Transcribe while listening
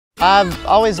I've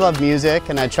always loved music,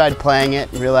 and I tried playing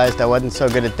it and realized I wasn't so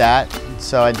good at that.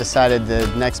 So I decided the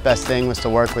next best thing was to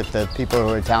work with the people who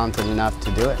were talented enough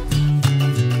to do it.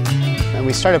 And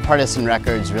we started Partisan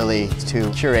Records really to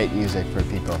curate music for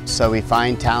people. So we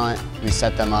find talent, we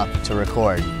set them up to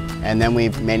record, and then we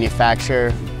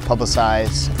manufacture,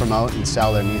 publicize, promote, and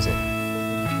sell their music.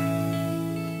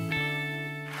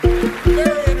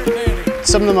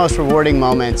 Some of the most rewarding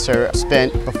moments are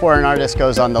spent before an artist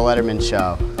goes on the Letterman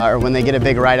show, or when they get a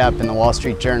big write-up in the Wall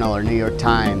Street Journal or New York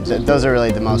Times. Those are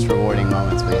really the most rewarding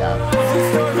moments we have.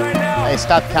 I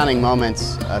stopped counting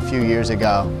moments a few years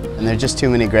ago, and there are just too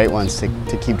many great ones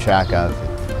to keep track of.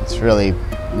 It's really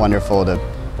wonderful to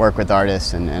work with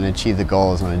artists and achieve the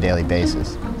goals on a daily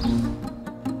basis.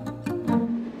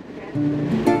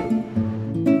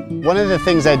 One of the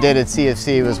things I did at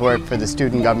CFC was work for the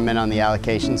student government on the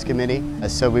allocations committee.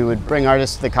 So we would bring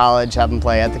artists to the college, have them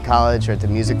play at the college or at the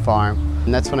music farm.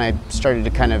 And that's when I started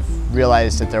to kind of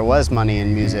realize that there was money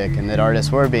in music and that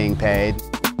artists were being paid.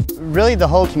 Really the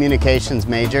whole communications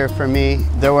major for me,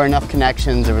 there were enough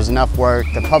connections, there was enough work.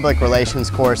 The public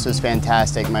relations course was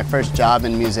fantastic. My first job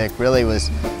in music really was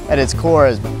at its core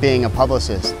as being a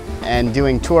publicist and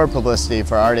doing tour publicity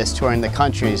for artists touring the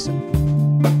countries.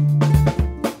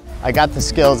 I got the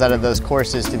skills out of those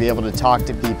courses to be able to talk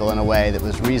to people in a way that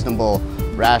was reasonable,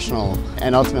 rational,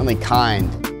 and ultimately kind.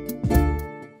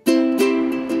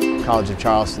 College of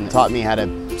Charleston taught me how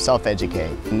to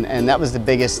self-educate, and that was the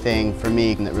biggest thing for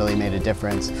me that really made a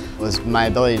difference, was my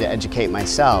ability to educate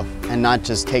myself and not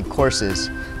just take courses,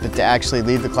 but to actually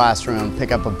leave the classroom,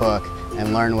 pick up a book,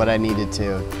 and learn what I needed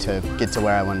to get to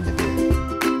where I wanted to be.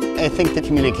 I think the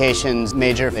communications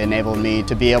major enabled me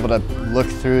to be able to look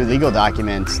through legal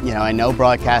documents. You know, I know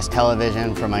broadcast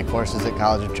television from my courses at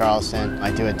College of Charleston. I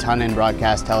do a ton in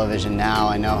broadcast television now.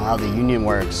 I know how the union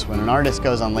works. When an artist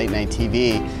goes on late night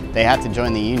TV, they have to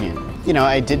join the union. You know,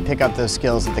 I did pick up those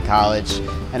skills at the college.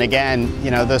 And again, you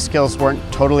know, those skills weren't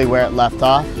totally where it left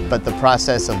off, but the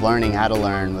process of learning how to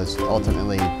learn was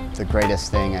ultimately the greatest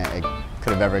thing I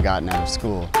could have ever gotten out of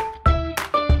school.